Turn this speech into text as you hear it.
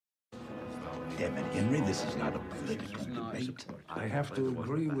damn it, Henry, this is not a political debate. I have to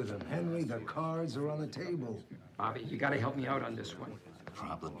agree with him. Henry, the cards are on the table. Bobby, you gotta help me out on this one. The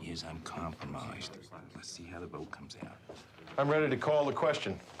problem is I'm compromised. Let's see how the vote comes out. I'm ready to call the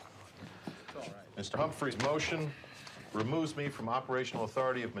question. Mr. Humphrey's motion removes me from operational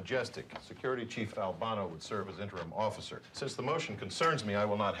authority of Majestic. Security Chief Albano would serve as interim officer. Since the motion concerns me, I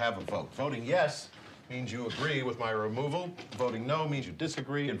will not have a vote. Voting yes means you agree with my removal. Voting no means you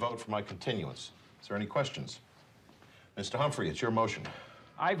disagree and vote for my continuance. Is there any questions? Mr. Humphrey, it's your motion.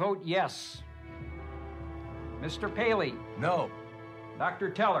 I vote yes. Mr. Paley. No. Dr.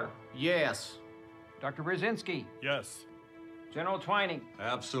 Teller. Yes. Dr. Brzezinski. Yes. General Twining.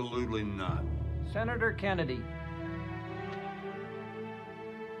 Absolutely not. Senator Kennedy.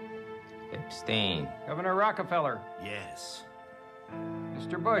 Abstain. Governor Rockefeller. Yes.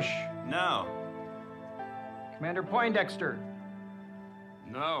 Mr. Bush. No. Commander Poindexter.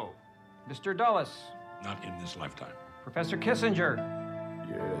 No. Mr. Dulles. Not in this lifetime. Professor Kissinger.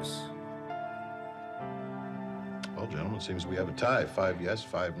 Yes. Well, gentlemen, it seems we have a tie. 5 yes,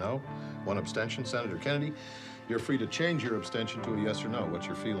 5 no. 1 abstention. Senator Kennedy, you're free to change your abstention to a yes or no. What's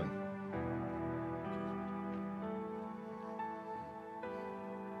your feeling?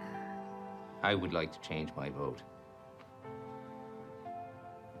 I would like to change my vote.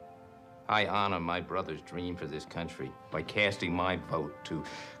 I honor my brother's dream for this country by casting my vote to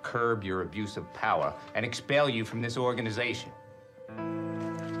curb your abuse of power and expel you from this organization.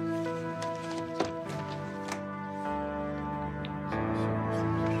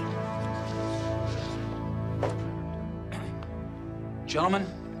 Gentlemen,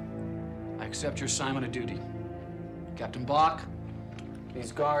 I accept your assignment of duty. Captain Bach,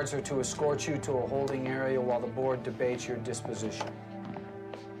 these guards are to escort you to a holding area while the board debates your disposition.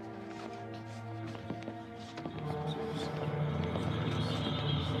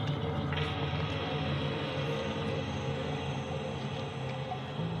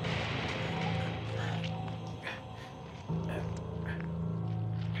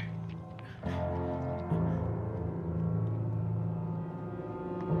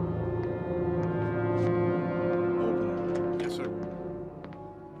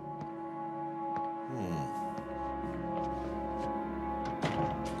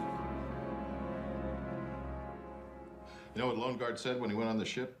 You know what Lone Guard said when he went on the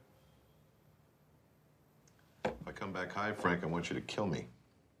ship? If I come back hive, Frank, I want you to kill me.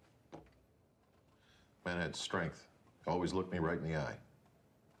 Man had strength. Always looked me right in the eye.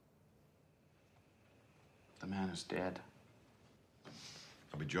 The man is dead.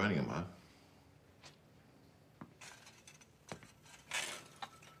 I'll be joining him, huh?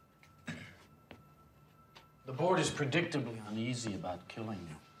 The board is predictably uneasy about killing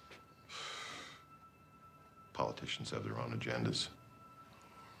you. Politicians have their own agendas.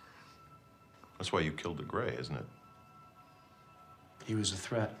 That's why you killed the Gray, isn't it? He was a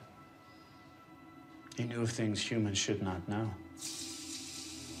threat. He knew of things humans should not know.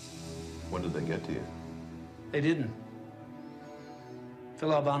 When did they get to you? They didn't.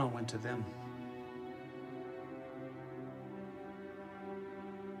 Phil Albano went to them.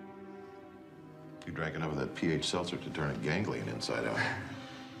 You drank enough of that pH seltzer to turn a ganglion inside out.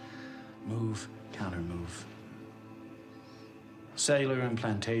 Move, counter-move. Cellular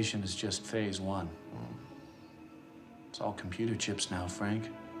implantation is just phase 1. It's all computer chips now, Frank.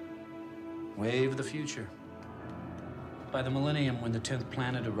 Wave of the future. By the millennium, when the 10th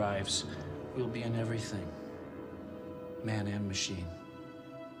planet arrives, we'll be in everything. Man and machine.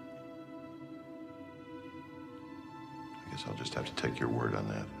 I guess I'll just have to take your word on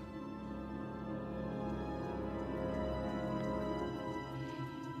that.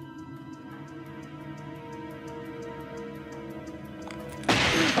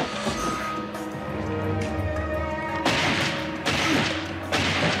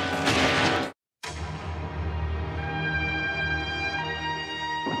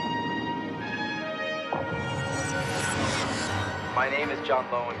 My name is John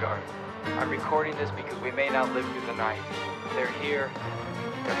Lowengarth. I'm recording this because we may not live through the night. They're here,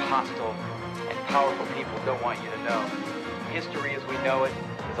 they're hostile, and powerful people don't want you to know. History as we know it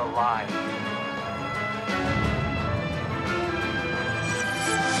is a lie.